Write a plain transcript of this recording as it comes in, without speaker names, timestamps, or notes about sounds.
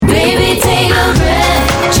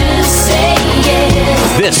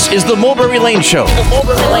is the Mulberry Lane Show. The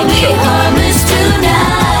Mulberry Lane Show.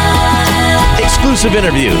 Exclusive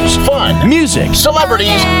interviews, fun, music,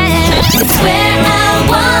 celebrities.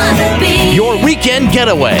 Your weekend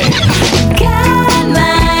getaway.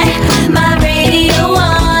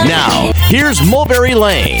 Now, here's Mulberry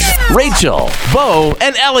Lane, Rachel, Bo,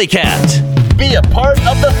 and Alley Cat. Be a part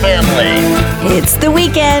of the family. It's the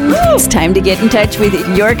weekend. It's time to get in touch with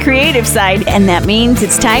your creative side, and that means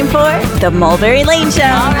it's time for the Mulberry Lane Show.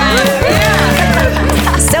 All right.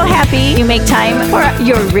 So happy you make time for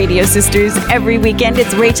your radio sisters every weekend.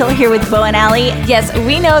 It's Rachel here with Bo and Allie. Yes,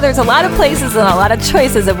 we know there's a lot of places and a lot of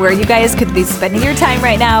choices of where you guys could be spending your time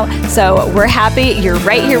right now. So we're happy you're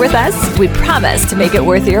right here with us. We promise to make it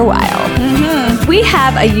worth your while. Mm-hmm. We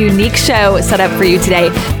have a unique show set up for you today.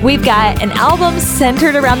 We've got an album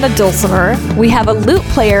centered around the dulcimer. We have a lute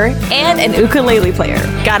player and an ukulele player.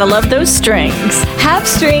 Gotta love those strings. Have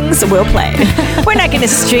strings, we'll play. We're not going to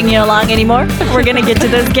string you along anymore. We're going to get to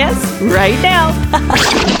those guests right now.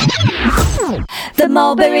 The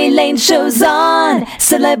Mulberry Lane Show's on.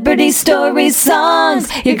 Celebrity stories, songs.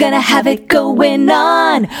 You're gonna have it going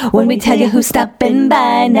on when we tell you who's stopping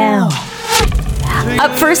by now.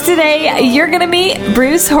 Up first today, you're gonna meet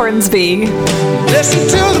Bruce Hornsby. Listen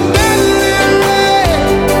to the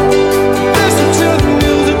listen to the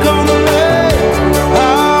music on the radio.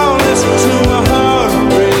 Oh, listen to my heart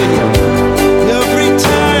break every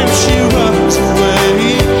time she runs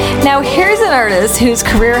away. Now here's an artist whose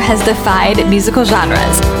career has defied musical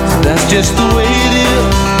genres. That's just the way it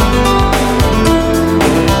is.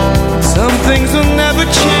 Some things will never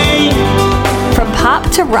change. From pop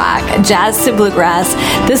to rock, jazz to bluegrass,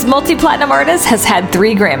 this multi-platinum artist has had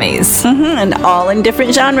 3 Grammys. And all in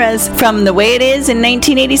different genres. From The Way It Is in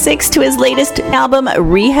 1986 to his latest album,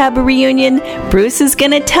 Rehab Reunion, Bruce is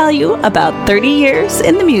going to tell you about 30 years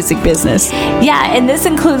in the music business. Yeah, and this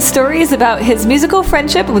includes stories about his musical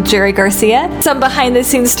friendship with Jerry Garcia, some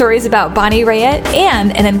behind-the-scenes stories about Bonnie Raitt,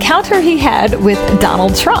 and an encounter he had with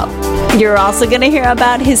Donald Trump. You're also going to hear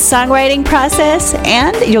about his songwriting process,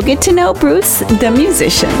 and you'll get to know Bruce, the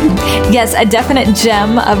musician. Yes, a definite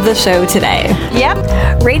gem of the show today.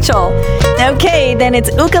 Yep. Rachel. Okay, then it's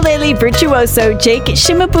ukulele virtuoso Jake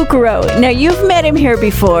Shimabukuro. Now, you've met him here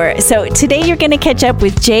before, so today you're going to catch up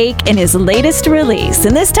with Jake and his latest release.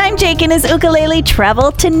 And this time, Jake and his ukulele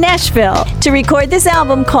travel to Nashville to record this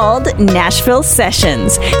album called Nashville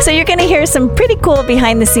Sessions. So you're going to hear some pretty cool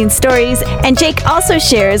behind-the-scenes stories, and Jake also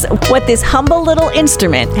shares what this humble little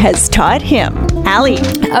instrument has taught him. Allie.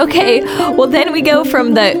 Okay, well then we go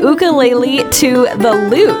from the ukulele to the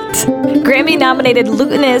lute. Grammy-nominated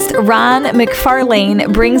lutenist Ronn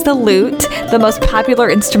McFarlane brings the lute, the most popular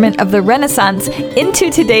instrument of the Renaissance, into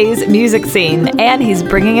today's music scene, and he's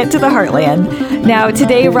bringing it to the heartland. Now,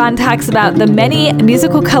 today Ronn talks about the many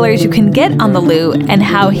musical colors you can get on the lute and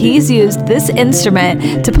how he's used this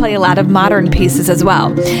instrument to play a lot of modern pieces as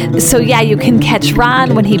well. So yeah, you can catch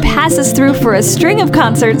Ronn when he passes through for a string of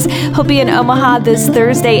concerts. He'll be in Omaha this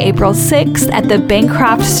Thursday, April 6th at the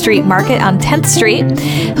Bancroft Street Market on 10th Street.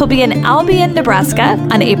 He'll be in Albion, Nebraska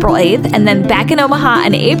on April 8th, and then back in Omaha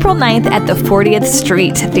on April 9th at the 40th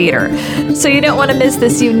Street Theater. So you don't want to miss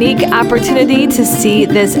this unique opportunity to see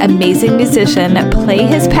this amazing musician play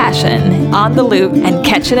his passion on the lute and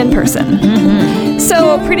catch it in person.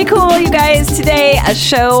 So pretty cool, you guys. Today, a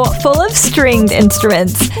show full of stringed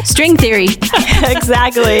instruments. String theory.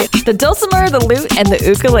 Exactly. The dulcimer, the lute, and the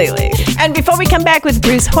ukulele. And before we come back with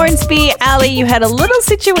Bruce Hornsby, Allie, you had a little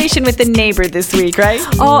situation with the neighbor this week, right?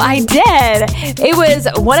 Oh, I did. It was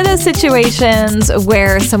one of those situations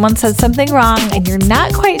where someone says something wrong and you're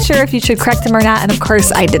not quite sure if you should correct them or not. And of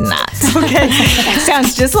course, I did not. Okay.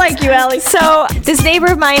 Sounds just like you, Allie. So this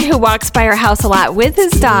neighbor of mine who walks by our house a lot with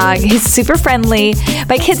his dog, he's super friendly.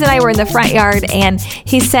 My kids and I were in the front yard and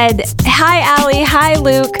he said, "Hi, Allie. Hi,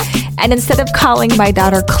 Luke." And instead of calling my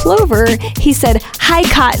daughter Clover, he said, "Hi,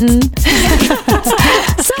 Cotton."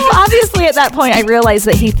 So obviously at that point, I realized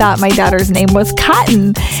that he thought my daughter's name was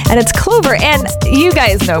Cotton and it's Clover. And you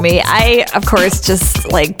guys know me. I, of course, just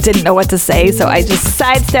didn't know what to say. So I just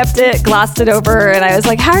sidestepped it, glossed it over. And I was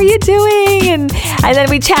like, "How are you doing?" And then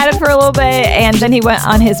we chatted for a little bit and then he went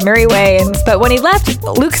on his merry way. But when he left,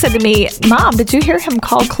 Luke said to me, "Mom, did you hear him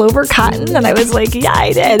call Clover Cotton?" And I was like, "Yeah,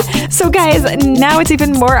 I did." So guys, now it's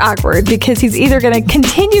even more awkward because he's either going to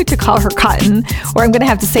continue to call her Cotton or I'm going to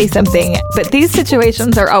have to say something. But these situations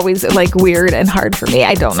ones are always like weird and hard for me.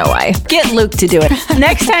 I don't know why. Get Luke to do it.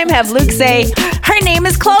 Next time, have Luke say, her name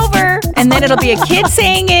is Clover, and then it'll be a kid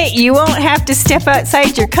saying it. You won't have to step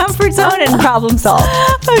outside your comfort zone and problem solve.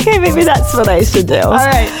 Okay, maybe that's what I should do. All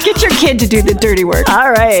right, get your kid to do the dirty work.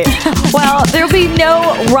 All right. Well, there'll be no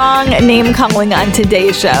wrong name calling on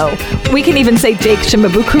today's show. We can even say Jake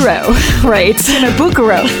Shimabukuro, right?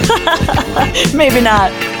 Shimabukuro. Maybe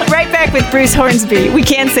not. Right back with Bruce Hornsby. We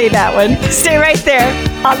can't say that one. Stay right there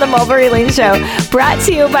On the Mulberry Lane Show, brought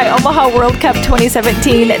to you by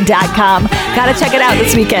OmahaWorldCup2017.com. Gotta check it out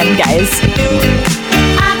this weekend, guys.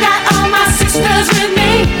 I got all my sisters with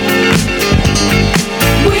me.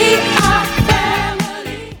 We are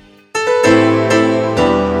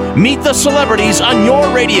family. Meet the celebrities on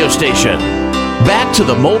your radio station. Back to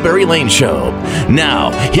the Mulberry Lane Show.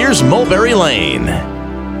 Now, here's Mulberry Lane.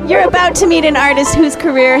 You're about to meet an artist whose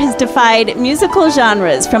career has defied musical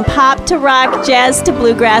genres, from pop to rock, jazz to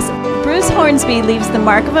bluegrass. Bruce Hornsby leaves the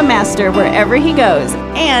mark of a master wherever he goes,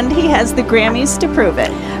 and he has the Grammys to prove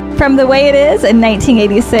it. From The Way It Is in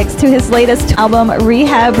 1986 to his latest album,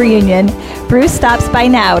 Rehab Reunion, Bruce stops by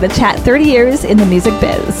now to chat 30 years in the music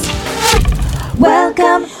biz.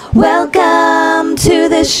 Welcome to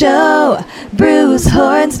the show, Bruce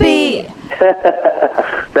Hornsby.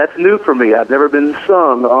 That's new for me. I've never been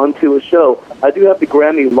sung onto a show. I do have the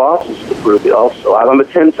Grammy losses to prove it also. I'm a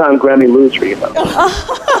 10-time Grammy loser, you know. Well,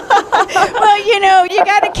 you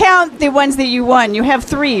got to count the ones that you won. You have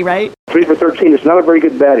 3, right? 3 for 13 is not a very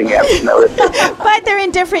good batting average, no. But they're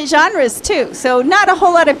in different genres, too, so not a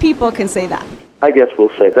whole lot of people can say that. I guess we'll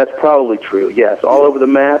say that's probably true, yes. All over the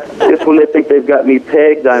map. Just when they think they've got me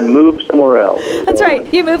pegged, I move somewhere else. That's right.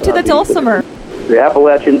 You moved to the dulcimer. The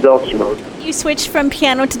Appalachian dulcimer. You switched from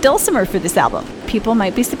piano to dulcimer for this album. People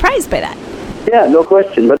might be surprised by that. Yeah, no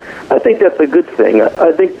question. But I think that's a good thing.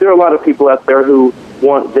 I think there are a lot of people out there who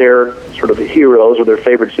want their sort of heroes or their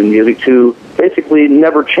favorites in music to basically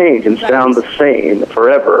never change and sound the same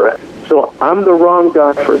forever. So I'm the wrong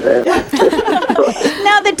guy for that.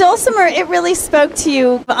 Now, the dulcimer, it really spoke to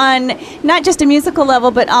you on not just a musical level,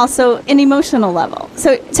 but also an emotional level.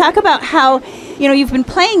 So talk about how, you've been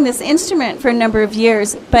playing this instrument for a number of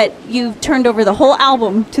years, but you've turned over the whole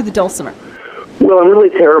album to the dulcimer. Well, I'm really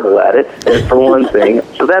terrible at it, for one thing.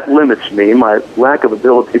 So that limits me, my lack of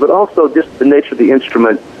ability, but also just the nature of the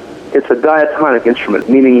instrument. It's a diatonic instrument,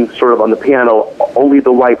 meaning sort of on the piano, only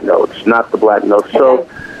the white notes, not the black notes. So,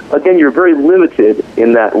 again, you're very limited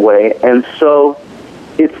in that way, and so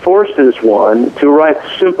it forces one to write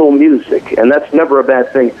simple music, and that's never a bad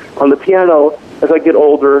thing. On the piano, as I get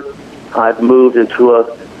older, I've moved into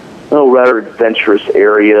a rather adventurous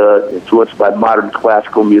area, influenced by modern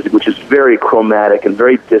classical music, which is very chromatic and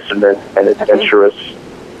very dissonant and adventurous,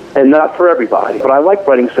 and not for everybody. But I like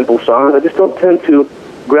writing simple songs. I just don't tend to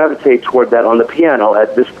gravitate toward that on the piano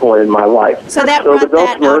at this point in my life. So that brought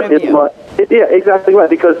that out of you. Yeah, exactly right,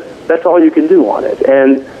 because that's all you can do on it.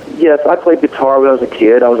 And yes, I played guitar when I was a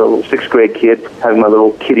kid. I was a little 6th grade kid having my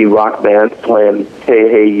little kiddie rock band playing Hey,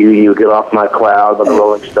 Hey, You, Get Off My Cloud by the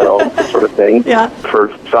Rolling Stones, that sort of thing, for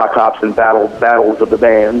sock hops and battles of the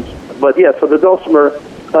bands. But yeah, so the dulcimer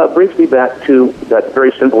brings me back to that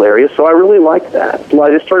very simple area, so I really like that. So I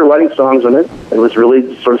just started writing songs on it, and it was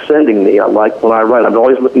really sort of sending me. I like when I write. I'm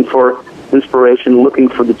always looking for inspiration, looking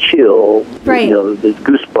for the chill, the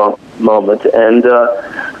goosebump moment, and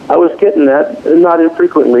I was getting that not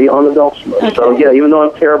infrequently on the dulcimer. Okay. So yeah, even though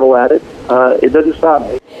I'm terrible at it, it doesn't stop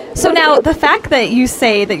me. So now, the fact that you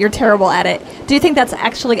say that you're terrible at it, do you think that's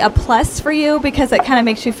actually a plus for you, because it kind of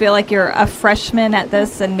makes you feel like you're a freshman at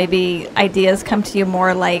this and maybe ideas come to you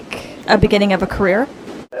more like a beginning of a career?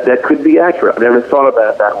 That could be accurate. I've never thought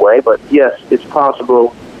about it that way, but yes, it's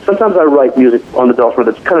possible. Sometimes I write music on the dulcimer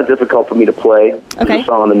that's kind of difficult for me to play. Okay. There's a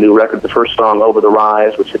song on the new record, the first song, Over the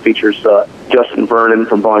Rise, which features Justin Vernon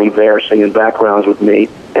from Bon Iver singing backgrounds with me.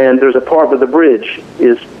 And there's a part where the bridge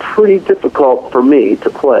is pretty difficult for me to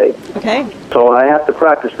play. Okay. So I have to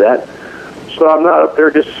practice that. So I'm not up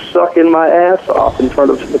there just sucking my ass off in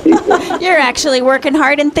front of the people. You're actually working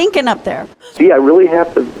hard and thinking up there. See, I really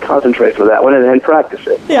have to concentrate for that one and practice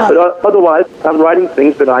it. Yeah. But otherwise, I'm writing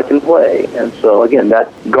things that I can play. And so, again,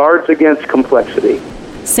 that guards against complexity.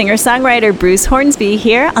 Singer-songwriter Bruce Hornsby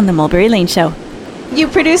here on the Mulberry Lane Show. You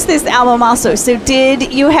produced this album also, so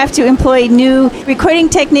did you have to employ new recording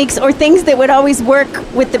techniques or things that would always work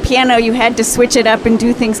with the piano? You had to switch it up and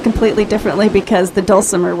do things completely differently because the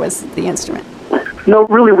dulcimer was the instrument? No,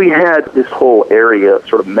 really, we had this whole area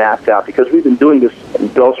sort of mapped out because we've been doing this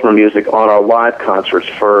dulcimer music on our live concerts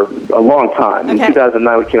for a long time. Okay. In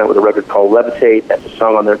 2009, we came out with a record called Levitate. That's a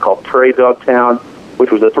song on there called Prairie Dog Town, which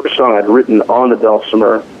was the first song I'd written on the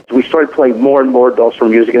dulcimer. We started playing more and more dulcimer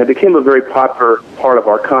music, and it became a very popular part of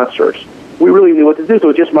our concerts. We really knew what to do. So it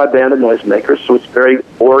was just my band of noisemakers, so it's very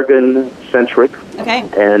organ-centric. Okay.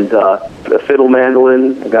 And a fiddle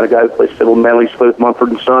mandolin. I got a guy who plays fiddle mandolin. He's played with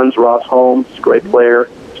Mumford & Sons, Ross Holmes, a great player.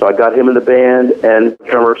 So I got him in the band, and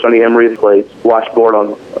drummer Sonny Emery played washboard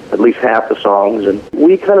on at least half the songs. And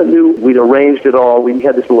we kind of knew we'd arranged it all. We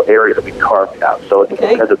had this little area that we carved out. So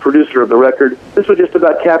as a producer of the record, this was just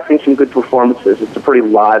about capturing some good performances. It's a pretty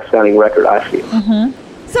live-sounding record, I feel.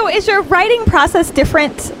 Mm-hmm. So is your writing process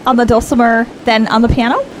different on the dulcimer than on the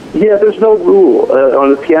piano? Yeah, there's no rule on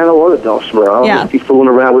the piano or the dulcimer. I'll just be fooling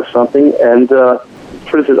around with something. And,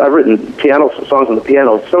 for instance, I've written piano songs on the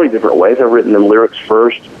piano so many different ways. I've written them lyrics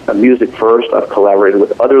first, music first. I've collaborated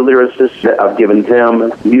with other lyricists. I've given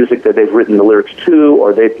them music that they've written the lyrics to,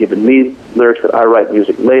 or they've given me lyrics that I write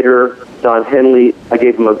music later. Don Henley, I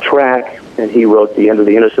gave him a track, and he wrote The End of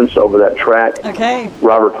the Innocents over that track. Okay.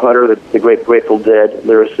 Robert Hunter, the great Grateful Dead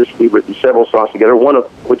lyricist, we've written several songs together, one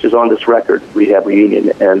of which is on this record, Rehab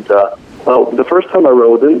Reunion. And the first time I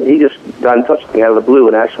wrote him, he just got in touch with me out of the blue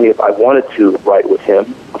and asked me if I wanted to write with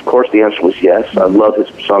him. Of course, the answer was yes. I love his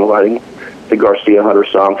songwriting. The Garcia Hunter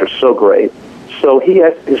songs are so great. So he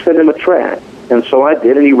asked me to send him a track, and so I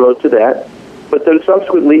did, and he wrote to that. But then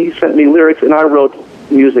subsequently, he sent me lyrics, and I wrote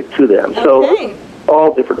music to them. Okay. So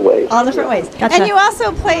all different ways. All different ways. Gotcha. And you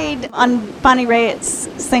also played on Bonnie Raitt's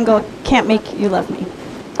single, Can't Make You Love Me.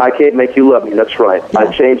 I Can't Make You Love Me, that's right. Yeah.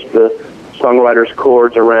 I changed the songwriter's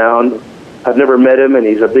chords around. I've never met him, and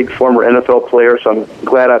he's a big former NFL player, so I'm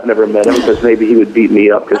glad I've never met him, because maybe he would beat me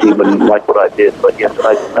up because he wouldn't like what I did. But yes,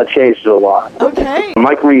 I changed it a lot. Okay.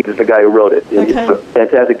 Mike Reed is the guy who wrote it. It's a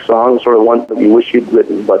fantastic song, sort of one that you wish you'd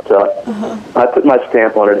written, but I put my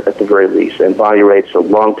stamp on it at the very least. And Bonnie Raitt's a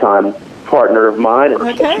longtime partner of mine, and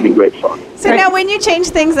it's a great song. So now when you change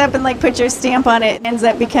things up and put your stamp on it, it ends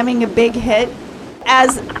up becoming a big hit.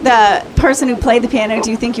 As the person who played the piano, do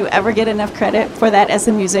you think you ever get enough credit for that as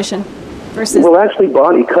a musician? Well, actually,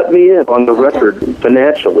 Bonnie cut me in on the record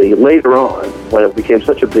financially later on when it became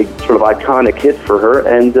such a big, sort of iconic hit for her,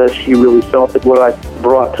 and she really felt that what I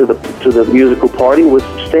brought to the musical party was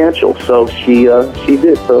substantial. So she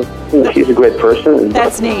did. So she's a great person. And,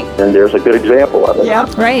 that's neat. And there's a good example of it. Yeah,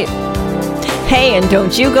 right. Hey, and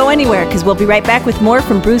don't you go anywhere, because we'll be right back with more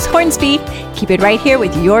from Bruce Hornsby. Keep it right here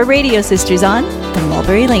with your radio sisters on The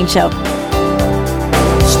Mulberry Lane Show.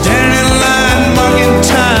 Standing in line, marking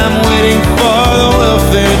time, waiting for the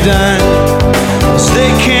welfare dime, 'cause they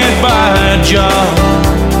can't buy a job.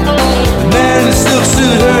 The man in the silk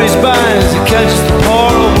suit hurries by as he catches the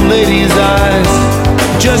poor old lady's eyes.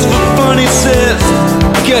 Just for fun, he says,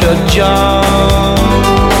 get a job.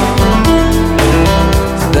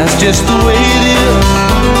 That's just the way it is.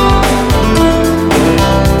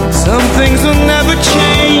 Some things will never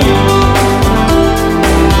change.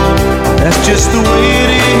 That's just the way it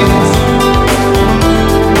is.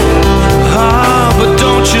 Ah, but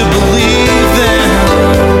don't you believe them?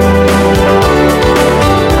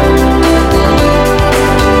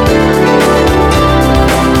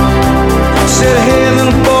 Said, hey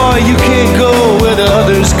little boy, you can't go where the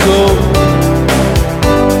others go.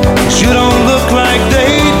 You don't look like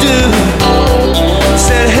they do.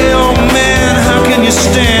 Said, hey old man, how can you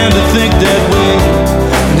stand to think that way?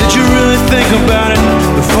 Did you really think about it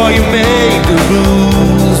before you made the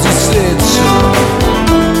rules? He said so.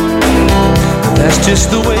 That's just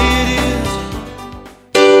the way it is.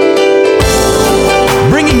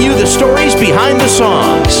 Bringing you the stories behind the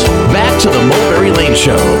songs. Back to the Mulberry Lane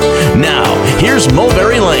Show. Now, here's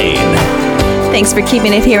Mulberry Lane. Thanks for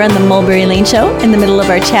keeping it here on the Mulberry Lane Show, in the middle of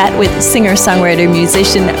our chat with singer-songwriter,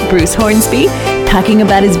 musician Bruce Hornsby, talking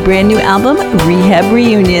about his brand new album, Rehab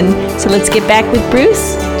Reunion. So let's get back with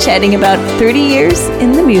Bruce, chatting about 30 years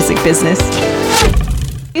in the music business.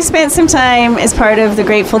 You spent some time as part of the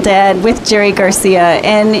Grateful Dead with Jerry Garcia,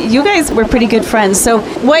 and you guys were pretty good friends. So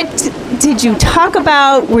what did you talk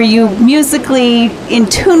about? Were you musically in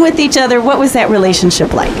tune with each other? What was that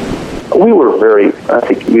relationship like? We were very, I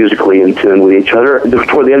think, musically in tune with each other.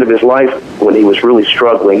 Toward the end of his life, when he was really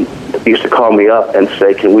struggling, he used to call me up and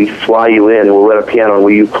say, can we fly you in and we'll rent a piano and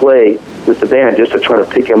will you play with the band just to try to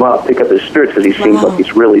pick up his spirits, because he seems like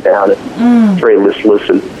he's really down and very listless.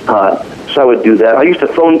 And so I would do that. I used to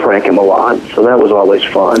phone prank him a lot, so that was always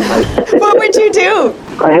fun. What would you do?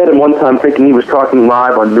 I had him one time thinking he was talking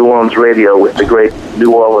live on New Orleans radio with the great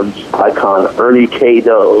New Orleans icon Ernie K.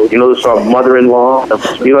 Doe. You know the song Mother-in-Law?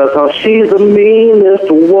 You know that song? She's the meanest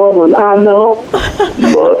woman I know.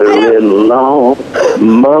 Mother-in-law,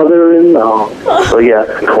 mother-in-law. So yeah,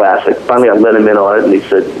 classic. Finally I let him in on it and he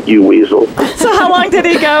said, "You weasel." So how long did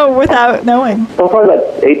he go without knowing? Well, probably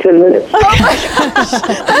about 8-10 minutes. Oh my gosh,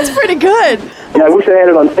 that's pretty good. Yeah, I wish I had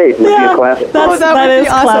it on tape. It would be a classic. That is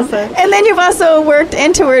awesome. classic. And then you've also worked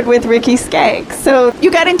and toured with Ricky Skaggs. So you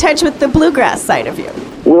got in touch with the bluegrass side of you.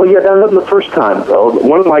 Well, yeah, that wasn't the first time, though.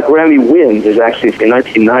 One of my Grammy wins is actually in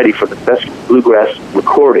 1990 for the best bluegrass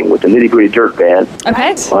recording with the Nitty Gritty Dirt Band.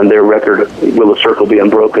 Okay. On their record, Will the Circle Be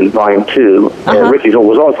Unbroken, Volume 2. And Ricky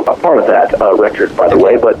was also a part of that record, by the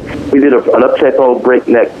way. But we did an up-tempo,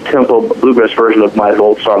 breakneck tempo bluegrass version of my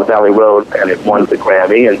old song, Valley Road, and it won the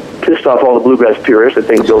Grammy. And pissed off all the bluegrass purists that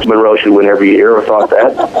think Bill Monroe should win every year, or thought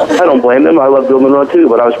that. I don't blame them. I love Bill Monroe, too,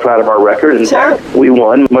 but I was proud of our record. And we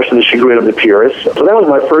won, much to the chagrin of the purists. So that was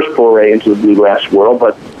my first foray into the bluegrass world,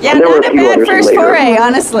 but yeah, there were not a a few bad others first later. foray,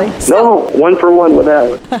 honestly. No, one for one with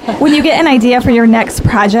that. When you get an idea for your next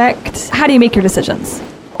project, how do you make your decisions?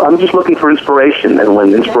 I'm just looking for inspiration, and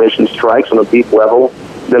when inspiration strikes on a deep level,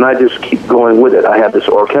 then I just keep going with it. I have this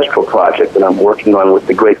orchestral project that I'm working on with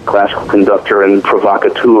the great classical conductor and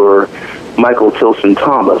provocateur Michael Tilson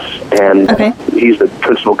Thomas, and he's the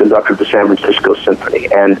principal conductor of the San Francisco Symphony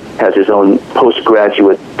and has his own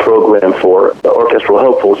postgraduate program for orchestral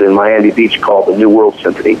hopefuls in Miami Beach called the New World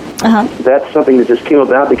Symphony. That's something that just came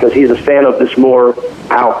about because he's a fan of this more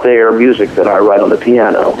out there music that I write on the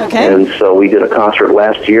piano. And so we did a concert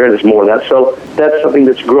last year, and there's more of that. So that's something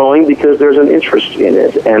that's growing because there's an interest in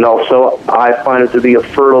it. And also, I find it to be a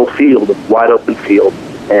fertile field, a wide open field,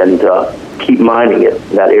 and keep mining it,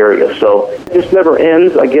 that area. So it just never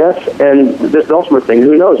ends, I guess. And this dulcimer thing,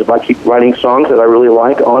 who knows? If I keep writing songs that I really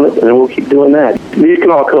like on it, then we'll keep doing that. These can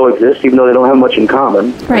all coexist, even though they don't have much in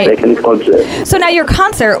common. Right. They can coexist. So now your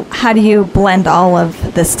concert, how do you blend all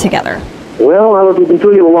of this together? Well, we've been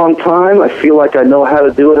doing it a long time. I feel like I know how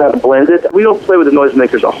to do it, how to blend it. We don't play with the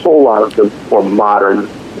noisemakers a whole lot of the more modern,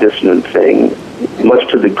 dissonant thing, much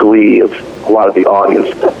to the glee of a lot of the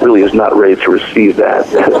audience really is not ready to receive that.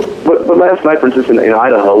 but last night, for instance, in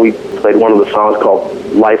Idaho, we played one of the songs called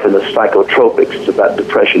Life in the Psychotropics. It's about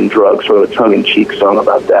depression, drugs, sort of a tongue-in-cheek song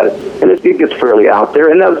about that. And it gets fairly out there.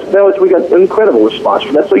 And we got an incredible response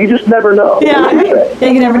from that. So you just never know. Yeah,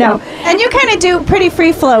 you never know. And you kind of do pretty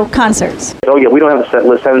free-flow concerts. Oh, yeah, we don't have a set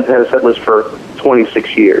list. Haven't had a set list for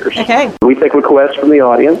 26 years. Okay. We take requests from the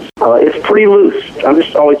audience. It's pretty loose. I'm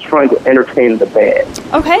just always trying to entertain the band.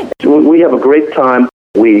 Okay. So we have a great time.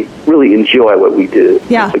 We really enjoy what we do.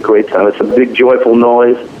 Yeah. It's a great time. It's a big, joyful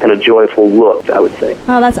noise and a joyful look, I would say.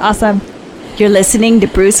 Oh, that's awesome. You're listening to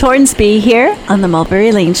Bruce Hornsby here on the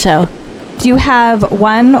Mulberry Lane Show. Do you have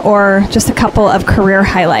one or just a couple of career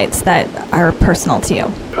highlights that are personal to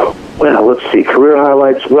you? Well, let's see. Career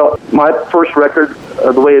highlights. Well, my first record,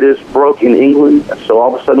 the way it is, broke in England. So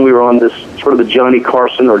all of a sudden we were on this sort of the Johnny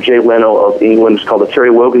Carson or Jay Leno of England. It's called the Terry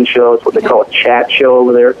Wogan Show. It's what they call a chat show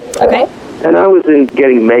over there. Okay. And I was in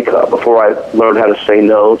getting makeup before I learned how to say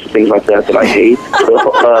no to things like that I hate.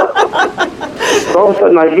 So all of a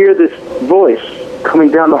sudden I hear this voice coming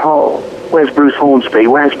down the hall. Where's Bruce Hornsby?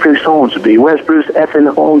 Where's Bruce Hornsby? Where's Bruce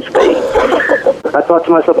effing Hornsby? I thought to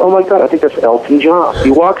myself, oh my God, I think that's Elton John. He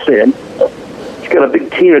walks in. He's got a big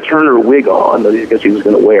Tina Turner wig on that I guess he was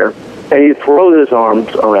going to wear. And he throws his arms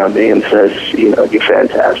around me and says, you're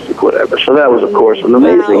fantastic, whatever. So that was, of course, an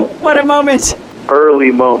amazing... Wow. What a moment.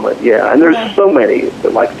 Early moment, yeah. And there's so many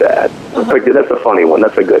like that. That's a funny one.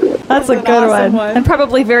 That's a good one. That's a good one. And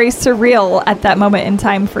probably very surreal at that moment in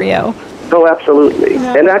time for you. Oh, absolutely.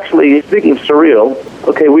 Yeah. And actually, speaking of surreal,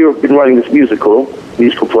 we've been writing this musical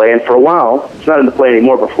play, and for a while, it's not in the play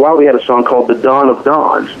anymore, but for a while we had a song called The Dawn of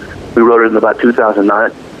Dawns. We wrote it in about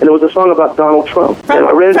 2009, and it was a song about Donald Trump. From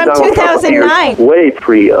 2009? Way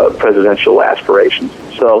pre-presidential aspirations.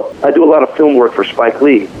 So I do a lot of film work for Spike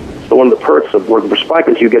Lee. So one of the perks of working for Spike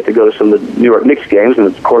is you get to go to some of the New York Knicks games, and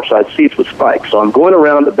it's courtside seats with Spike. So I'm going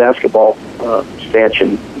around the basketball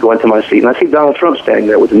stanchion, going to my seat, and I see Donald Trump standing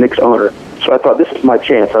there with the Knicks owner. So I thought, this is my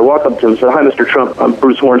chance. I walk up to him and said, hi, Mr. Trump, I'm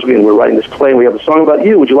Bruce Hornsby, and we're writing this play, and we have a song about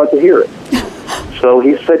you. Would you like to hear it? So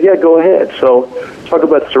he said, yeah, go ahead. So talk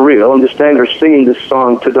about surreal. I'm just standing there singing this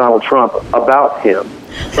song to Donald Trump about him.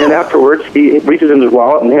 And afterwards, he reaches in his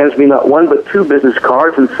wallet and hands me not one but two business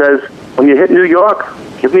cards and says, when you hit New York,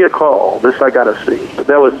 give me a call. This I got to see.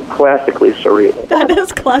 That was classically surreal. That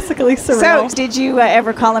is classically surreal. So, did you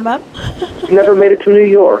ever call him up? Never made it to New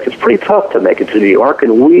York. It's pretty tough to make it to New York,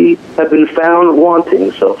 and we have been found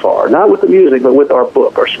wanting so far. Not with the music, but with our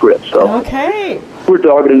book, our script. So. Okay. we're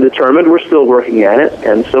dogged and determined. We're still working at it,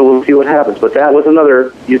 and so we'll see what happens. But that was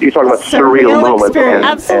another, you talk about surreal moment.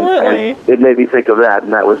 Absolutely. And it made me think of that,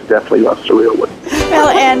 and that was definitely a surreal one. Well,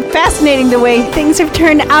 and fascinating the way things have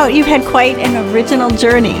turned out. You've had quite an original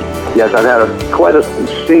journey. Yes, I've had quite a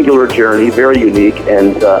singular journey, very unique,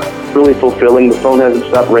 and really fulfilling. The phone hasn't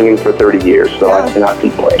stopped ringing for 30 years, so I cannot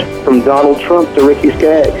complain. From Donald Trump to Ricky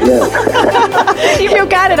Skaggs, yeah. You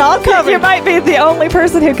got it all covered. You might be the only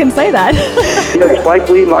person who can say that. Yeah, Spike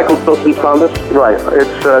Lee, Michael Tilson Thomas. Right,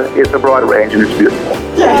 it's a broad range, and it's beautiful.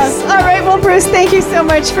 Yes. All right, well, Bruce, thank you so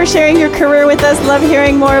much for sharing your career with us. Love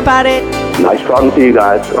hearing more about it. Nice talking to you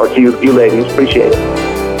guys, or to you ladies. Appreciate it.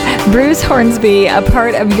 Bruce Hornsby, a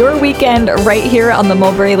part of your weekend right here on the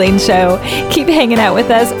Mulberry Lane Show. Keep hanging out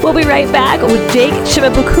with us. We'll be right back with Jake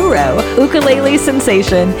Shimabukuro, ukulele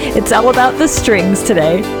sensation. It's all about the strings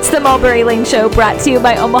today. It's the Mulberry Lane Show, brought to you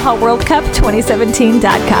by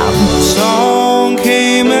OmahaWorldCup2017.com. Song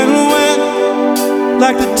came and went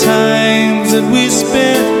like the times that we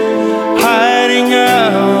spent hiding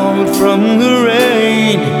out from the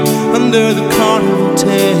rain under the carnival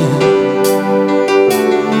tent.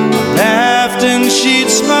 Laughed and she'd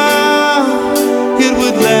smile, it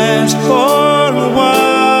would last for a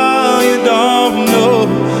while. You don't know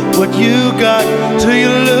what you got till you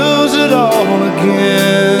lose it all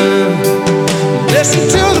again. Listen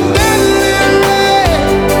to the melody,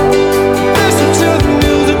 listen to the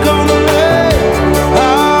music on the radio.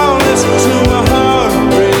 I'll listen to my heart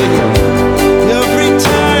break every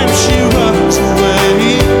time she runs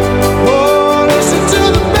away. Oh, listen to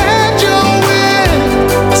the banjo wind,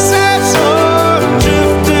 a sad song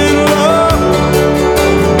drifting low.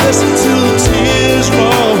 Listen to the tears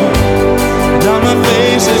roll down my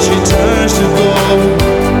face as she turns to gold.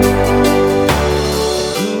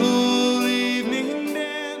 Cool evening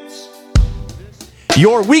dance.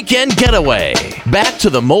 Your weekend getaway. Back to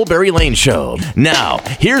the Mulberry Lane Show. Now,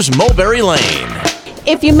 here's Mulberry Lane.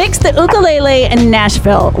 If you mix the ukulele and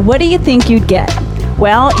Nashville, what do you think you'd get?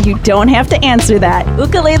 Well, you don't have to answer that.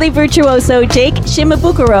 Ukulele virtuoso Jake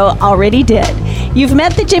Shimabukuro already did. You've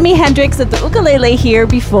met the Jimi Hendrix of the ukulele here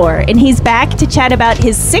before, and he's back to chat about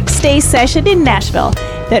his 6-day session in Nashville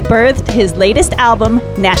that birthed his latest album,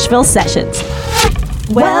 Nashville Sessions.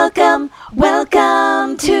 Welcome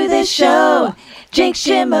to the show, Jake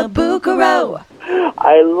Shimabukuro.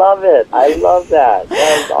 I love it. I love that.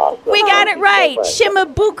 That was awesome. We got it right, So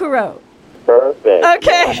much. Shimabukuro. Perfect.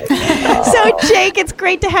 Okay. So, Jake, it's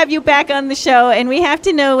great to have you back on the show, and we have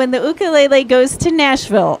to know, when the ukulele goes to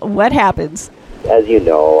Nashville, what happens? As you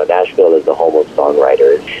know, Nashville is the home of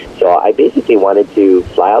songwriters. So I basically wanted to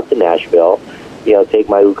fly out to Nashville, take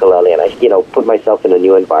my ukulele and I, put myself in a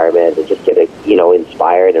new environment and just get,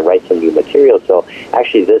 inspired and write some new material. So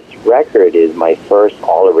actually this record is my first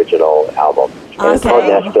all-original album. And it's called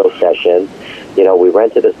Nashville Sessions. We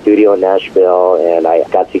rented a studio in Nashville, and I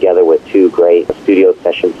got together with two great studio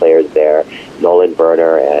session players there, Nolan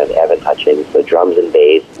Berner and Evan Hutchins, the drums and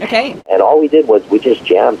bass. Okay. And all we did was we just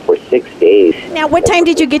jammed for 6 days. Now, what time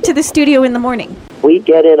did you get to the studio in the morning? We'd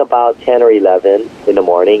get in about 10 or 11 in the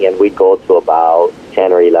morning, and we'd go to about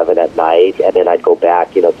 10 or 11 at night, and then I'd go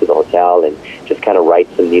back, to the hotel and just kind of write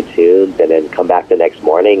some new tunes, and then come back the next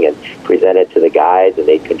morning and present it to the guys, and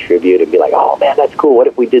they'd contribute and be like, oh, man, that's cool. What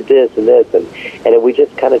if we did this and this? And then we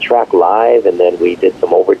just kind of track live, and then we did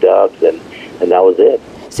some overdubs, and that was it.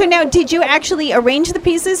 So now, did you actually arrange the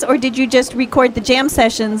pieces, or did you just record the jam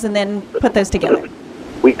sessions and then put those together?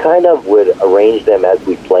 We kind of would arrange them as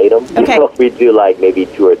we played them. Okay. We'd do like maybe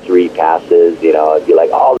 2 or 3 passes, and be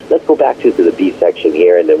like, oh, let's go back to the B section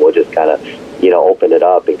here, and then we'll just kind of, open it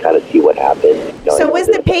up and kind of see what happens. So was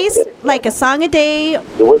the pace like a song a day?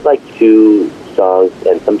 It was like 2 songs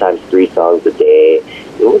and sometimes 3 songs a day.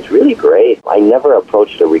 It was really great. I never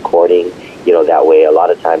approached a recording, that way. A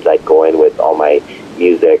lot of times I'd go in with all my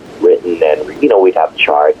music written, and we'd have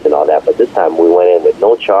charts and all that, but this time we went in with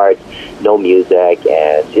no charts, no music,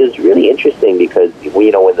 and it was really interesting because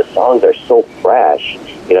when the songs are so fresh,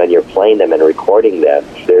 and you're playing them and recording them,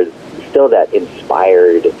 there's still that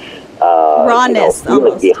inspired rawness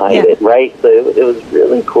feeling behind it, right? So it was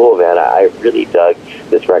really cool, man. I really dug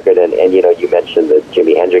this record, and you mentioned the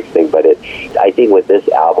Jimi Hendrix thing, but I think with this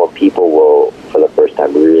album, people will, for the first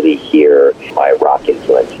time, really hear my rock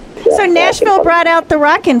influence. So Nashville brought out the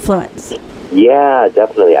rock influence. Yeah,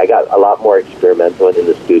 definitely. I got a lot more experimental in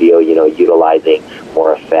the studio, utilizing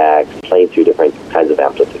more effects, playing through different kinds of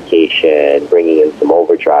amplification, bringing in some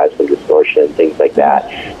overdrive, some distortion, things like that.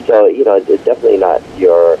 So, it's definitely not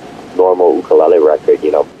your normal ukulele record,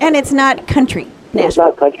 And it's not country. It's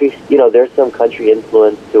not country. There's some country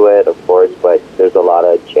influence to it, of course, but there's a lot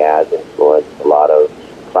of jazz influence, a lot of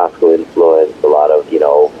classical influence, a lot of,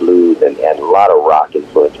 blues and a lot of rock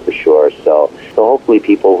influence for sure. So hopefully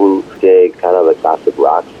people who dig kind of the classic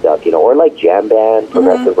rock stuff, or like jam band,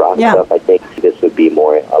 progressive rock stuff, I think this would be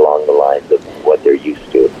more along the lines of what they're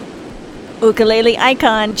used to. Ukulele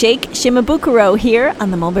icon Jake Shimabukuro here on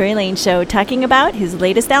the Mulberry Lane Show, talking about his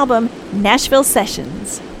latest album, Nashville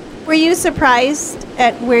Sessions. Were you surprised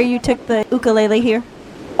at where you took the ukulele here?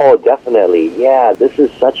 Oh, definitely. Yeah, this is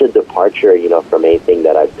such a departure, from anything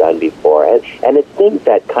that I've done before. And it's things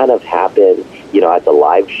that kind of happen, at the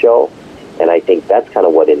live show. And I think that's kind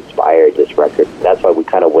of what inspired this record. That's why we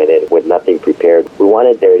kind of went in with nothing prepared. We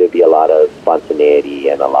wanted there to be a lot of spontaneity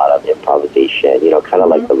and a lot of improvisation, kind of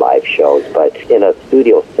like the live shows, but in a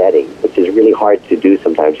studio setting, which is really hard to do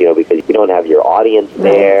sometimes, because you don't have your audience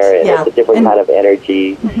there, and it's a different kind of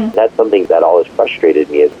energy. That's something that always frustrated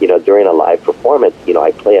me is, during a live performance,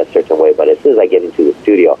 I play a certain way, but as soon as I get into the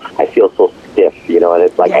studio, I feel so stiff, and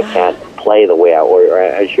it's like I can't play the way or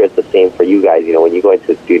I'm sure it's the same for you guys, when you go into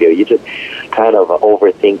the studio, you just kind of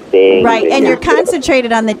overthink things. Right, and you're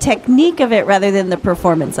concentrated on the technique of it rather than the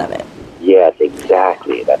performance of it. Yes,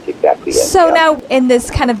 exactly. That's exactly it. So now, in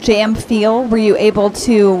this kind of jam feel, were you able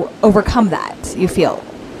to overcome that, you feel?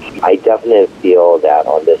 I definitely feel that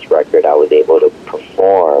on this record I was able to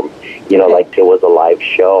perform, like it was a live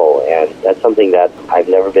show, and that's something that I've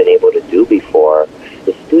never been able to do before.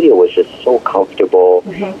 The studio was just so comfortable,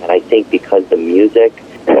 and I think because the music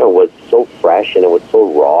was so fresh and it was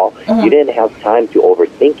so raw, you didn't have time to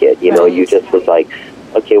overthink it. You just was like,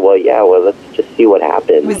 okay, let's just see what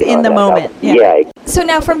happens. It was in the moment. Yeah. So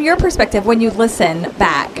now, from your perspective, when you listen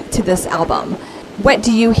back to this album, what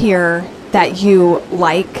do you hear that you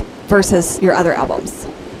like versus your other albums?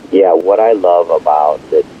 Yeah, what I love about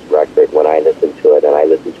this record, when I listen to it and I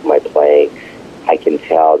listen to my playing, I can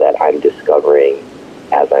tell that I'm discovering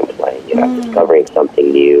as I'm playing. I'm discovering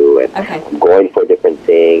something new, and I'm going for different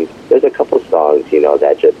things. There's a couple songs,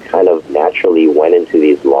 that just kind of naturally went into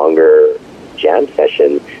these longer jam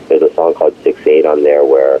sessions. There's a song called 6-8 on there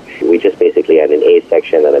where we just basically had an A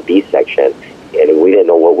section and a B section, and we didn't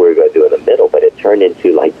know what we were going to do in the middle, but it turned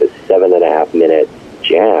into like this 7.5 minute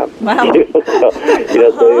jam. Wow. So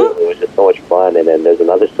it was just so much fun. And then there's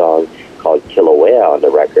another song called Kilauea on the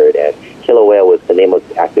record, and Kilauea was the name of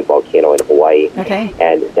the active volcano in Hawaii. Okay.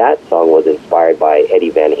 And that song was inspired by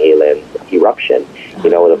Eddie Van Halen's Eruption.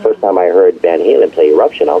 The first time I heard Van Halen play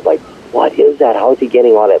Eruption, I was like, what is that? How is he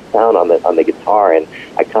getting all that sound on the guitar? And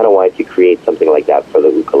I kind of wanted to create something like that for the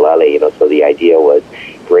ukulele, so the idea was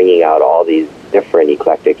bringing out all these different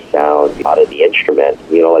eclectic sounds out of the instrument,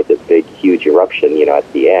 like this big, huge eruption, at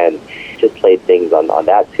the end. Just played things on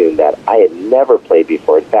that tune that I had never played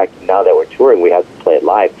before. In fact, now that we're touring, we have to play it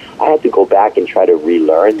live. I had to go back and try to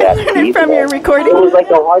relearn that piece. From your recording? It was like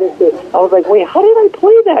the hardest thing. I was like, wait, how did I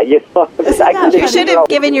play that? You should have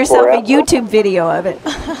given yourself a YouTube video of it.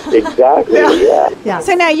 Exactly, yeah.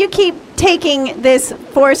 So now you keep taking this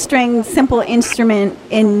 4-string simple instrument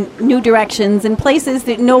in new directions and places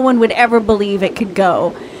that no one would ever believe it could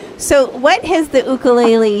go. So what has the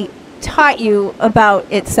ukulele taught you about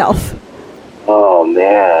itself? Oh,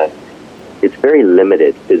 man. It's very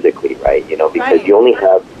limited physically, right? Because you only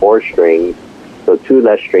have 4 strings, so 2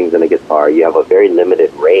 less strings than a guitar. You have a very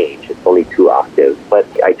limited range. It's only 2 octaves. But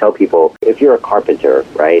I tell people, if you're a carpenter,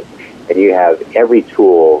 right, and you have every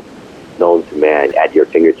tool known to man at your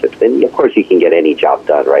fingertips, then of course you can get any job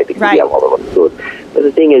done, right? Because you have all of those tools. But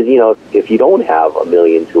the thing is, if you don't have a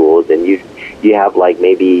million tools and you have like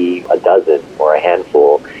maybe a dozen or a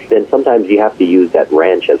handful, then sometimes you have to use that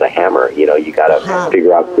wrench as a hammer. You got to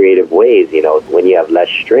figure out creative ways. When you have less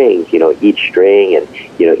strings, each string and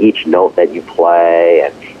each note that you play,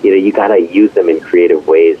 and you got to use them in creative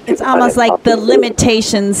ways. It's almost like the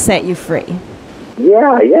limitations set you free.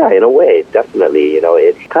 Yeah, in a way, definitely.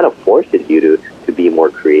 It kind of forces you to be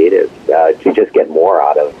more creative, to just get more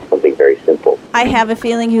out of something very simple. I have a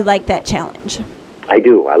feeling you like that challenge. I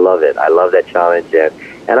do. I love it. I love that challenge, and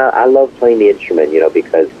I love playing the instrument,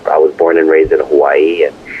 because I was born and raised in Hawaii,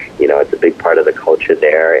 and it's a big part of the culture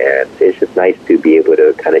there, and it's just nice to be able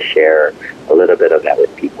to kind of share a little bit of that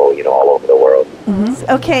with people, all over the world.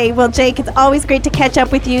 Okay, well, Jake, it's always great to catch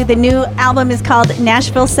up with you. The new album is called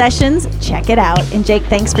Nashville Sessions. Check it out. And Jake,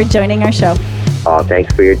 thanks for joining our show. Oh,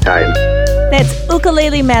 thanks for your time. That's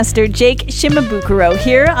ukulele master Jake Shimabukuro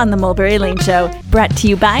here on the Mulberry Lane Show, brought to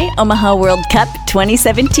you by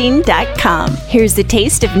OmahaWorldCup2017.com. Here's the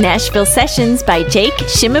taste of Nashville Sessions by Jake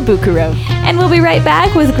Shimabukuro. And we'll be right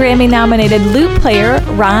back with Grammy-nominated lute player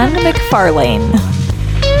Ronn McFarlane.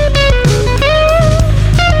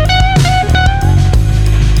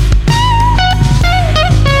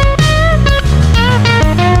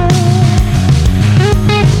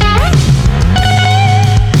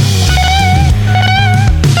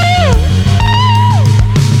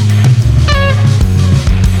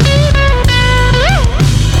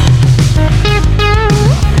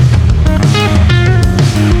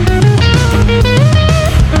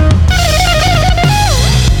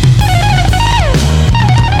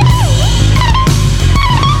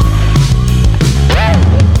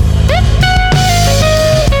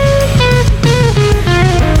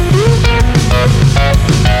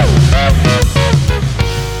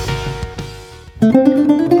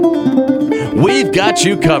 We've got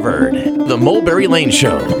you covered. The Mulberry Lane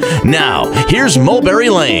Show. Now, here's Mulberry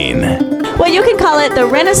Lane. Well, you can call it the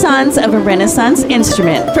renaissance of a Renaissance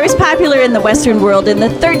instrument. First popular in the Western world in the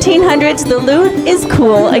 1300s, the lute is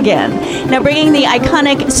cool again. Now, bringing the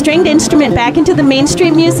iconic stringed instrument back into the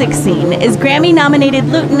mainstream music scene is Grammy-nominated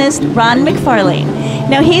lutenist Ronn McFarlane.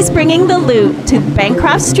 Now, he's bringing the lute to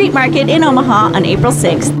Bancroft Street Market in Omaha on April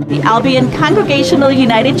 6th, the Albion Congregational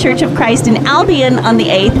United Church of Christ in Albion on the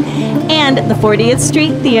 8th, and the 40th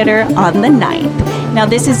Street Theater on the 9th. Now,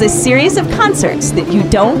 this is a series of concerts that you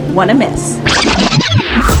don't want to miss.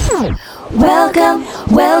 Welcome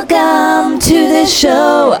to the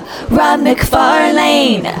show, Ronn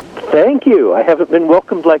McFarlane. Thank you. I haven't been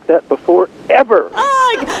welcomed like that before, ever.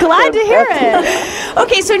 Oh, glad to hear it.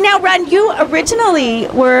 Okay, so now, Ron, you originally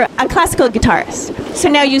were a classical guitarist. So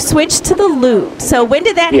now you switched to the lute. So when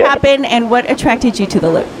did that happen, and what attracted you to the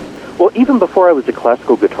lute? Well, even before I was a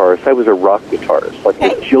classical guitarist, I was a rock guitarist, like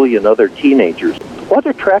a jillion other teenagers. What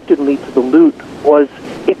attracted me to the lute was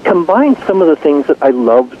it combined some of the things that I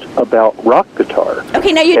loved about rock guitar.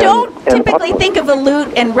 Okay, now you don't typically think of a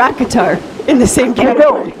lute and rock guitar in the same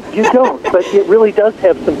category. You don't, but it really does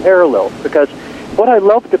have some parallels, because what I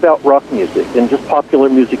loved about rock music and just popular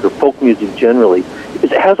music or folk music generally is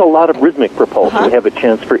it has a lot of rhythmic propulsion. You have a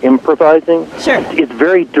chance for improvising. Sure. It's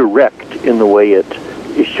very direct in the way it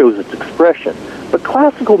shows its expression. But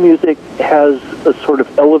classical music has a sort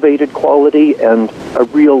of elevated quality and a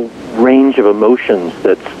real range of emotions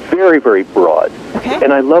that's very, very broad. Okay.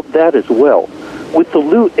 And I love that as well. With the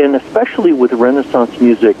lute, and especially with Renaissance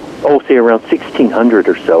music, say around 1600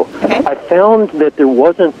 or so, I found that there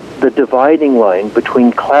wasn't the dividing line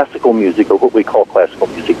between classical music, or what we call classical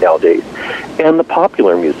music nowadays, and the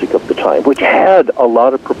popular music of the time, which had a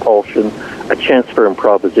lot of propulsion, a chance for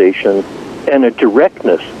improvisation, and a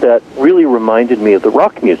directness that really reminded me of the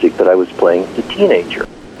rock music that I was playing as a teenager.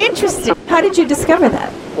 Interesting. How did you discover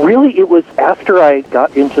that? Really, it was after I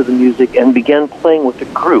got into the music and began playing with a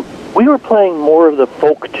group. We were playing more of the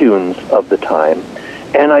folk tunes of the time,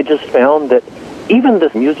 and I just found that even the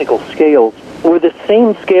musical scales were the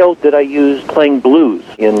same scales that I used playing blues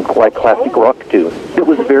in like classic rock tunes. It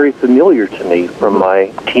was very familiar to me from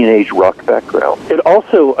my teenage rock background. It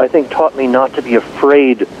also, I think, taught me not to be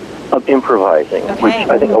afraid of improvising, which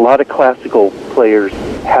I think a lot of classical players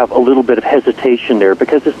have a little bit of hesitation there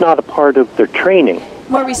because it's not a part of their training.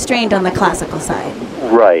 More restrained on the classical side.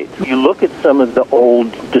 Right. You look at some of the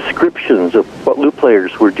old descriptions of what lute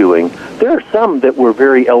players were doing, there are some that were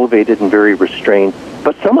very elevated and very restrained,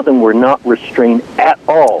 but some of them were not restrained at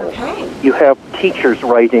all. Okay. You have teachers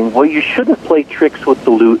writing, well, you shouldn't play tricks with the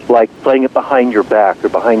lute like playing it behind your back or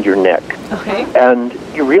behind your neck. Okay. And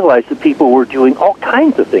you realize that people were doing all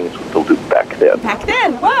kinds of things with the lute back then. Back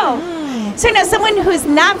then, wow. So now, someone who's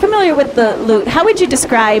not familiar with the lute, how would you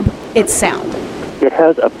describe its sound? It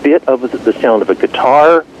has a bit of the sound of a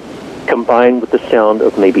guitar combined with the sound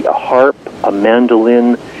of maybe a harp, a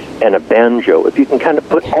mandolin, and a banjo. If you can kind of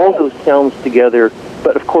put all those sounds together,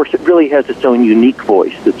 but of course it really has its own unique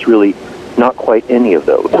voice that's really not quite any of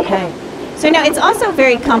those. Okay. So now it's also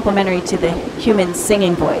very complementary to the human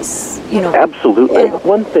singing voice, you know. Absolutely. And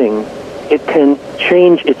one thing, it can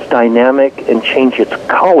change its dynamic and change its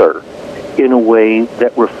color in a way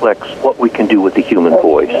that reflects what we can do with the human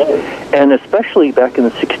voice. And especially back in the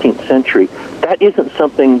 16th century, that isn't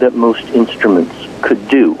something that most instruments could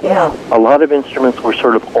do. Yeah. A lot of instruments were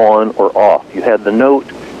sort of on or off. You had the note,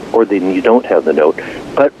 or then you don't have the note.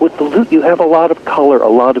 But with the lute, you have a lot of color, a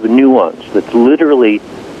lot of nuance that's literally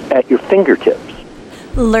at your fingertips.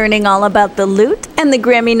 Learning all about the lute and the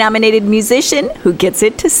Grammy-nominated musician who gets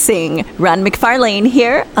it to sing, Ronn McFarlane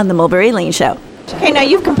here on the Mulberry Lane Show. Okay, now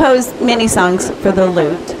you've composed many songs for the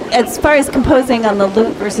lute. As far as composing on the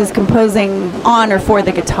lute versus composing on or for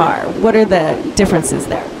the guitar, what are the differences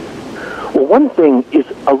there? Well, one thing is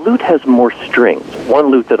a lute has more strings. One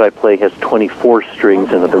lute that I play has 24 strings,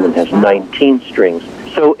 and another one has 19 strings.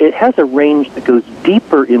 So it has a range that goes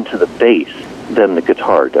deeper into the bass than the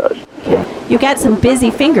guitar does. You got some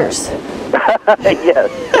busy fingers.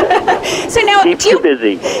 Yes. So now, Keeps you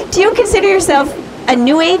busy. Do you consider yourself a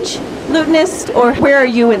new age lutenist, or where are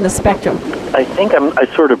you in the spectrum? I think I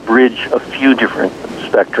sort of bridge a few different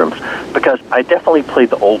spectrums, because I definitely play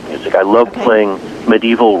the old music. I love playing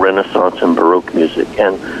medieval, Renaissance, and Baroque music,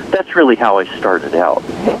 and that's really how I started out.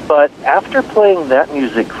 But after playing that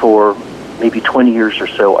music for maybe 20 years or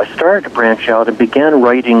so, I started to branch out and began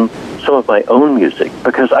writing some of my own music,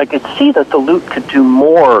 because I could see that the lute could do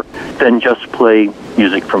more than just play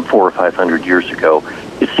music from 400 or 500 years ago.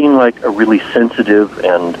 It seemed like a really sensitive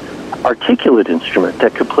and articulate instrument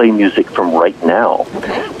that could play music from right now.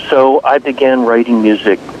 So I began writing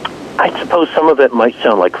music. I suppose some of it might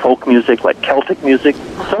sound like folk music, like Celtic music.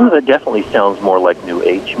 Some of it definitely sounds more like New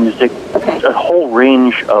Age music. A whole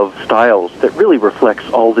range of styles that really reflects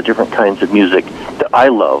all the different kinds of music that I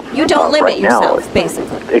love. You don't limit right yourself, now.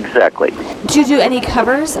 basically. Exactly. Do you do any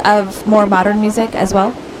covers of more modern music as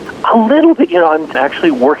well? A little bit, I'm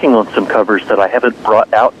actually working on some covers that I haven't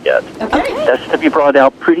brought out yet. Okay. That's to be brought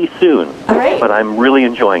out pretty soon. All right. But I'm really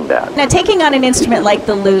enjoying that. Now, taking on an instrument like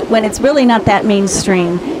the lute, when it's really not that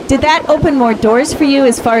mainstream, did that open more doors for you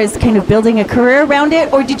as far as kind of building a career around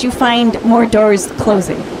it, or did you find more doors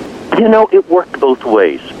closing? It worked both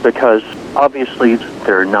ways, because obviously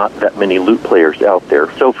there are not that many lute players out there.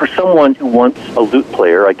 So for someone who wants a lute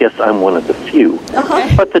player, I guess I'm one of the few.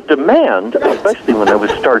 But the demand, especially when I was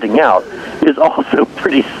starting out, is also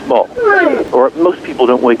pretty small. Or most people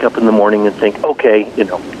don't wake up in the morning and think, okay,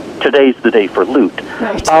 today's the day for lute.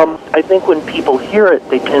 I think when people hear it,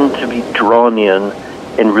 they tend to be drawn in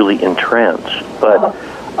and really entranced. But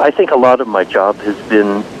I think a lot of my job has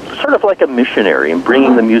been sort of like a missionary in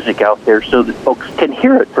bringing the music out there so that folks can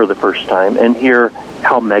hear it for the first time and hear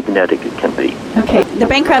how magnetic it can be. Okay, the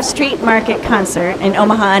Bancroft Street Market concert in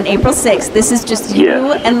Omaha on April 6th. This is just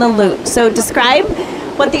you and the lute. So describe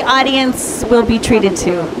what the audience will be treated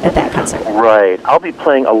to at that concert. Right. I'll be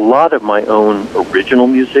playing a lot of my own original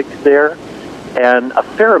music there, and a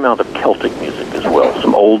fair amount of Celtic music as well.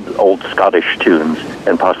 Some old Scottish tunes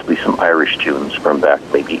and possibly some Irish tunes from back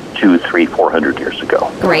maybe 200, 300, 400 years ago.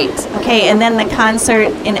 Great. Okay, and then the concert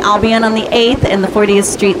in Albion on the 8th and the 40th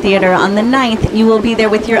Street Theater on the 9th. You will be there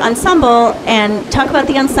with your ensemble, and talk about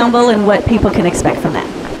the ensemble and what people can expect from that.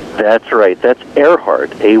 That's right. That's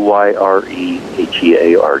Earhart, Ayreheart.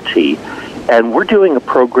 And we're doing a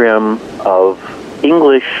program of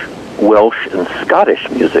English, Welsh, and Scottish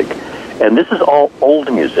music. And this is all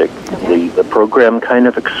old music. The program kind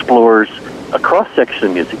of explores a cross-section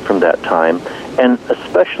of music from that time, and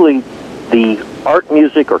especially the art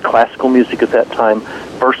music or classical music of that time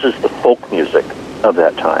versus the folk music of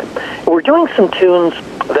that time. We're doing some tunes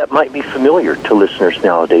that might be familiar to listeners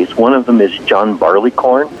nowadays. One of them is John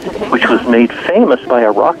Barleycorn, which was made famous by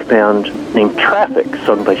a rock band named Traffic,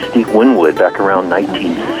 sung by Steve Winwood back around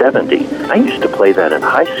 1970. I used to play that in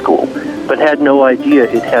high school, but had no idea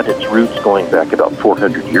it had its roots going back about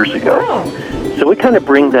 400 years ago. So we kind of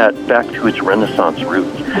bring that back to its Renaissance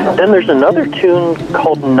roots. Then there's another tune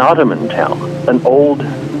called Nottingham Town, an old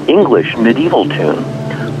English medieval tune.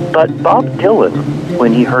 But Bob Dylan,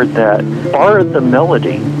 when he heard that, borrowed the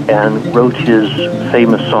melody and wrote his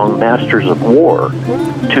famous song Masters of War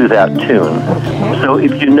to that tune. So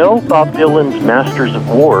if you know Bob Dylan's Masters of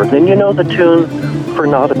War, then you know the tune for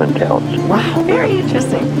Nottingham Towns. Wow, very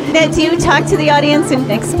interesting. Now, do you talk to the audience and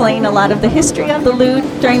explain a lot of the history of the lute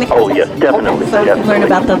during the concert? Oh, yes, definitely. Okay, so you can learn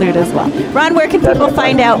about the lute as well. Ron, where can people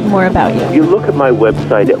find out more about you? You look at my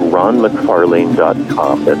website at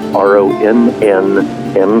ronmcfarlane.com. That's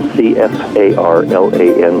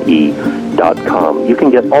RONNMCFARLANE.com. You can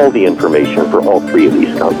get all the information for all three of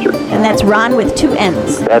these concerts. And that's Ron with 2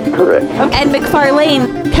 N's. That's correct. And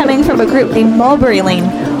McFarlane, coming from a group named Mulberry Lane,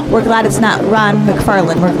 we're glad it's not Ron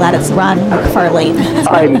McFarlane. We're glad it's Ron McFarlane.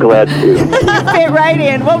 I'm glad to. Fit right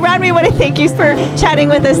in. Well, Ron, we want to thank you for chatting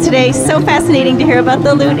with us today. So fascinating to hear about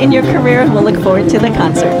the lute in your career. We'll look forward to the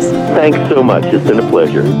concerts. Thanks so much. It's been a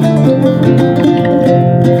pleasure.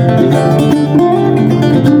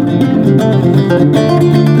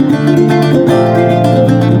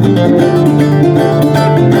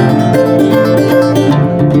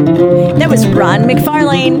 That was Ron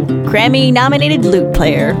McFarlane, Grammy-nominated lute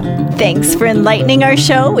player. Thanks for enlightening our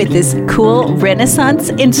show with this cool Renaissance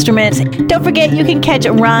instrument. Don't forget you can catch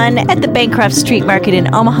Ron at the Bancroft Street Market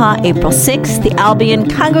in Omaha, April 6th, the Albion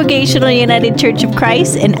Congregational United Church of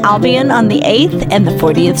Christ in Albion on the 8th, and the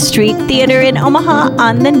 40th Street Theater in Omaha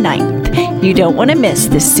on the 9th. You don't want to miss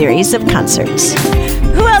this series of concerts.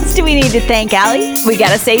 Who else do we need to thank, Allie? We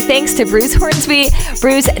gotta say thanks to Bruce Hornsby.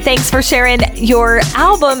 Bruce, thanks for sharing your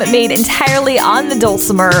album made entirely on the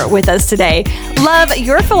dulcimer with us today. Love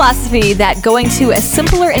your philosophy that going to a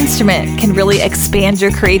simpler instrument can really expand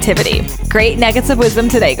your creativity. Great nuggets of wisdom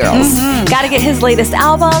today, girls. Gotta get his latest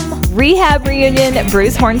album, Rehab Reunion,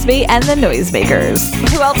 Bruce Hornsby, and the Noisemakers.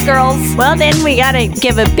 Who else, girls? Well, then we gotta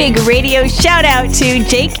give a big radio shout out to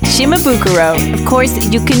Jake Shimabukuro. Of course,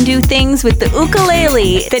 you can do things with the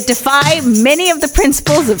ukulele that defy many of the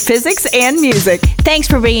principles of physics and music. Thanks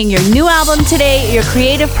for bringing your new album today, your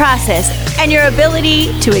creative process, and your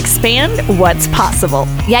ability to expand what's possible.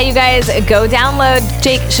 Yeah, you guys, go download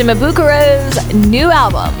Jake Shimabukuro's new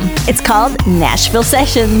album. It's called Nashville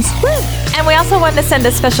Sessions. Woo! And we also want to send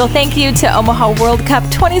a special thank you to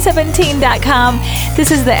OmahaWorldCup2017.com. This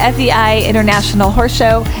is the FEI International Horse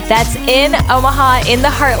Show that's in Omaha, in the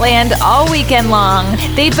Heartland, all weekend long.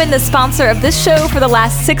 They've been the sponsor of this show for the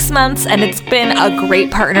last 6 months, and it's been a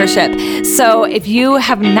great partnership. So if you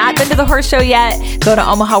have not been to the horse show yet, go to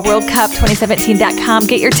OmahaWorldCup2017.com.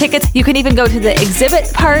 Get your tickets. You can even go to the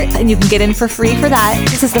exhibit part, and you can get in for free for that.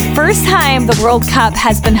 This is the first time the World Cup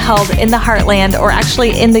has been held in the Heartland, or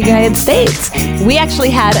actually in the United States. We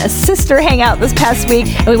actually had a sister hangout this past week,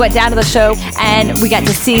 and we went down to the show, and we got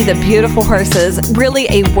to see the beautiful horses. Really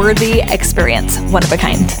a worthy experience. One of a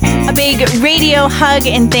kind. A big radio hug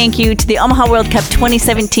and thank you to the Omaha World Cup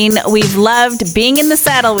 2017. We've loved being in the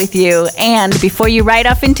saddle with you, and before you ride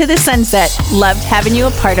off into the sunset, loved having you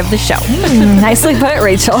a part of the show. Nicely put,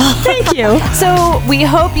 Rachel. Thank you. So we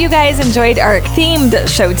hope you guys enjoyed our themed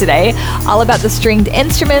show today, all about the stringed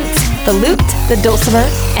instruments, the lute, the dulcimer,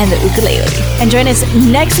 and the ukulele. And join us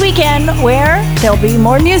next weekend where there'll be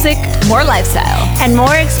more music, more lifestyle, and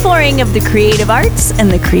more exploring of the creative arts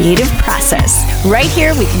and the creative process. Right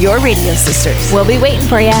here with your radio sisters. We'll be waiting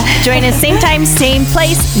for you. Join us same time, same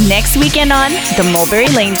place next weekend on the Mulberry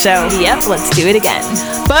Lane Show. Yep, let's do it again.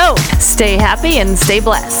 Bo, stay happy and stay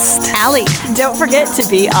blessed. Allie, don't forget to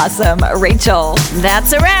be awesome. Rachel,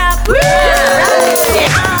 that's a wrap. Woo!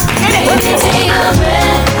 Yeah.